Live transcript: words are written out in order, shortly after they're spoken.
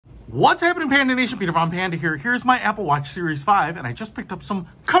What's happening, Panda Nation? Peter Von Panda here. Here's my Apple Watch Series 5, and I just picked up some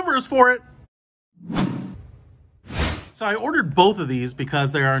covers for it. So I ordered both of these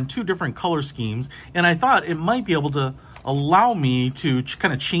because they are in two different color schemes, and I thought it might be able to allow me to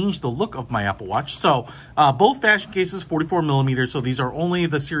kind of change the look of my Apple Watch. So both fashion cases, 44 millimeters. So these are only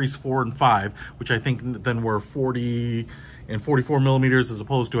the Series 4 and 5, which I think then were 40 and 44 millimeters, as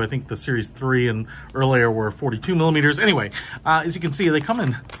opposed to I think the Series 3 and earlier were 42 millimeters. Anyway, as you can see, they come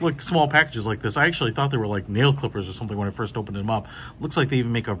in like small packages like this. I actually thought they were like nail clippers or something when I first opened them up. Looks like they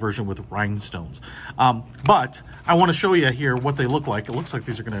even make a version with rhinestones. But I want to show you here what they look like. It looks like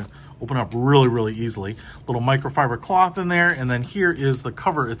these are going to open up really easily. Little microfiber cloth in there, and then here is the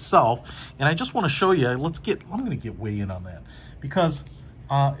cover itself. And I just want to show you, I'm going to get way in on that because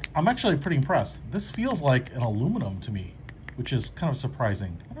I'm actually pretty impressed. This feels like an aluminum to me, which is kind of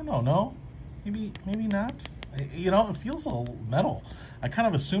surprising. I don't know, no? Maybe not? You know, it feels a little metal. I kind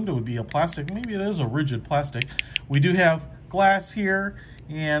of assumed it would be a plastic. Maybe it is a rigid plastic. We do have glass here,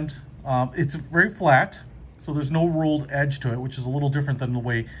 and it's very flat. So there's no rolled edge to it, which is a little different than the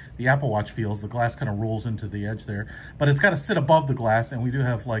way the Apple Watch feels. The glass kind of rolls into the edge there, but it's got to sit above the glass, and we do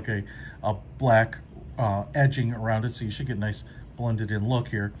have like a black edging around it, so you should get a nice blended in look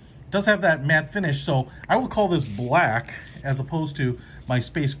here. It does have that matte finish, so I would call this black as opposed to my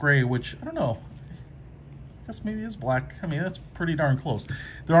space gray, which I don't know. I guess maybe is black. I mean, that's pretty darn close.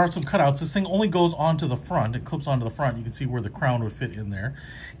 There are some cutouts. This thing only goes onto the front. It clips onto the front. You can see where the crown would fit in there.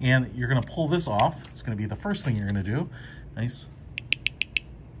 And you're going to pull this off. It's going to be the first thing you're going to do. Nice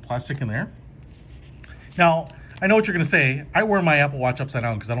plastic in there. Now, I know what you're going to say. I wear my Apple Watch upside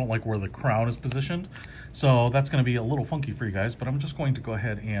down because I don't like where the crown is positioned. So that's going to be a little funky for you guys. But I'm just going to go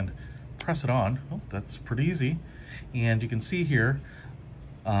ahead and press it on. Oh, that's pretty easy. And you can see here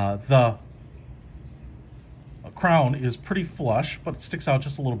the crown is pretty flush, but it sticks out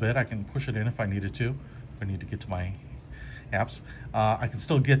just a little bit. I can push it in if I needed to. If I need to get to my apps. I can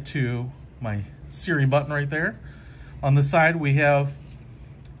still get to my Siri button right there. On the side, we have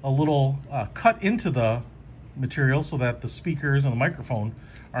a little cut into the material so that the speakers and the microphone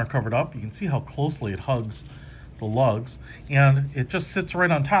aren't covered up. You can see how closely it hugs the lugs, and it just sits right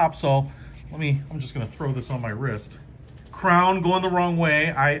on top. So I'm just going to throw this on my wrist. Crown going the wrong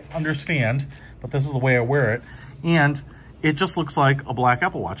way, I understand, but this is the way I wear it, and it just looks like a black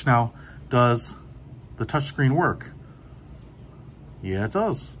Apple Watch. Now, does the touchscreen work? Yeah, it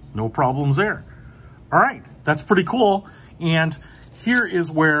does. No problems there. All right, that's pretty cool, and here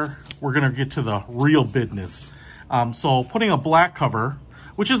is where we're gonna get to the real business. So putting a black cover,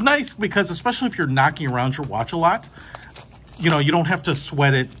 which is nice because especially if you're knocking around your watch a lot, you know, you don't have to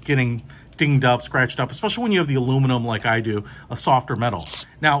sweat it getting dinged up, scratched up, especially when you have the aluminum like I do, a softer metal.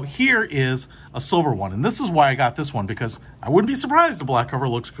 Now here is a silver one, and this is why I got this one, because I wouldn't be surprised the black cover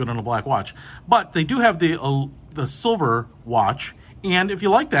looks good on a black watch. But they do have the silver watch, and if you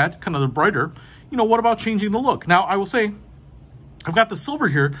like that, kind of the brighter, you know, what about changing the look? Now I will say, I've got the silver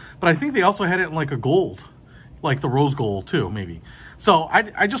here, but I think they also had it in like a gold, like the rose gold too, maybe. So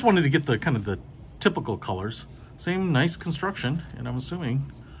I just wanted to get the kind of the typical colors. Same nice construction, and I'm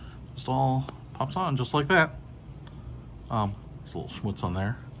assuming just all pops on just like that. There's a little schmutz on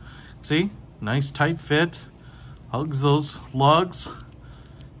there. See, nice tight fit, hugs those lugs.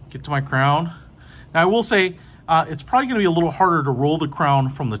 Get to my crown. Now I will say, it's probably gonna be a little harder to roll the crown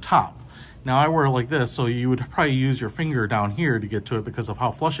from the top. Now I wear it like this, so you would probably use your finger down here to get to it because of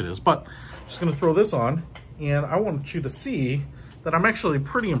how flush it is. But I'm just gonna throw this on, and I want you to see that I'm actually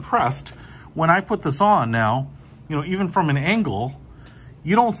pretty impressed when I put this on now. You know, even from an angle,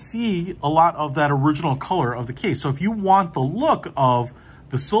 you don't see a lot of that original color of the case. So if you want the look of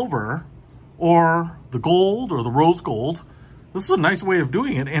the silver or the gold or the rose gold, this is a nice way of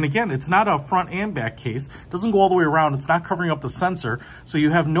doing it. And again, it's not a front and back case. It doesn't go all the way around. It's not covering up the sensor. So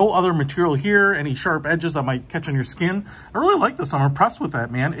you have no other material here, any sharp edges that might catch on your skin. I really like this. I'm impressed with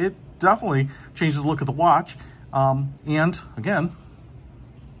that, man. It definitely changes the look of the watch. And again,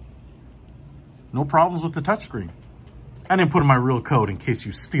 no problems with the touchscreen. I didn't put in my real code in case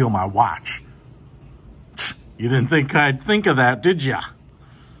you steal my watch. You didn't think I'd think of that, did ya?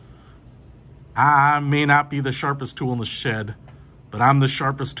 I may not be the sharpest tool in the shed, but I'm the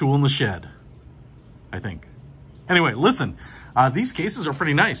sharpest tool in the shed, I think. Anyway, listen, these cases are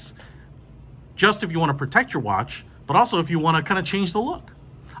pretty nice. Just if you want to protect your watch, but also if you want to kind of change the look.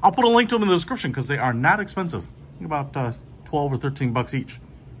 I'll put a link to them in the description because they are not expensive. I think about 12 or 13 bucks each.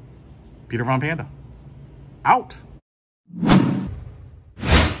 Peter Von Panda, out.